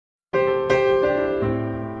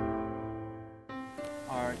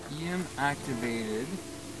activated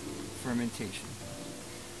fermentation.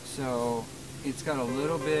 So it's got a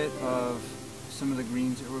little bit of some of the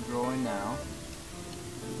greens that we're growing now,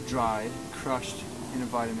 dried, crushed in a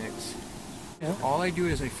Vitamix. Yeah. All I do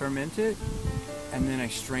is I ferment it, and then I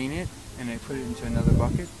strain it, and I put it into another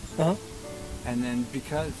bucket. And then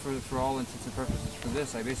because, for all intents and purposes for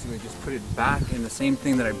this, I basically just put it back in the same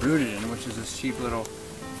thing that I brewed it in, which is this cheap little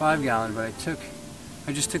 5-gallon, but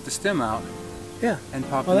I just took the stem out. Yeah. And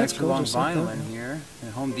popped an extra long vinyl in here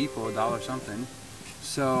at Home Depot, $1 something.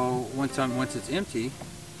 So once it's empty.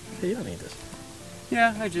 Hey, you don't need this.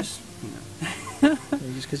 Yeah, I just,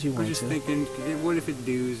 just because you want to. I'm just thinking, what if it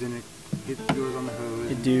dews and it goes on the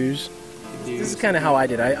hose? It dews. This is kind of how I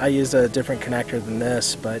did. I used a different connector than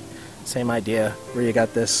this, but same idea, where you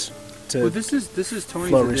got this to. Well, this is Tony's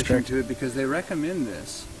flow addition restrict. to it, because they recommend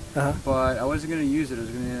this. But I wasn't going to use it. I was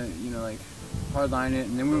going to, like, hardline it,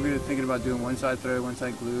 and then we were thinking about doing one side threaded, one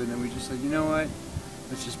side glued, and then we just said, you know what?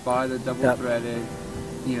 Let's just buy the double threaded.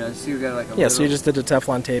 See, we got like a little, so you just did the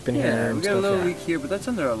Teflon tape in here. Yeah, we got a little leak leak here, but that's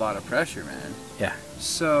under a lot of pressure, man. Yeah.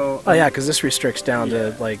 So. Oh yeah, because this restricts down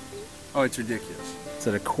to like. Oh, it's ridiculous. Is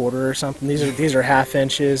it a quarter or something? These are ½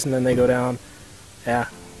 inches, and then they go down. Yeah.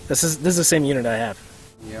 This is the same unit I have.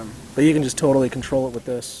 Yeah. But you can just totally control it with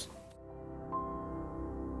this.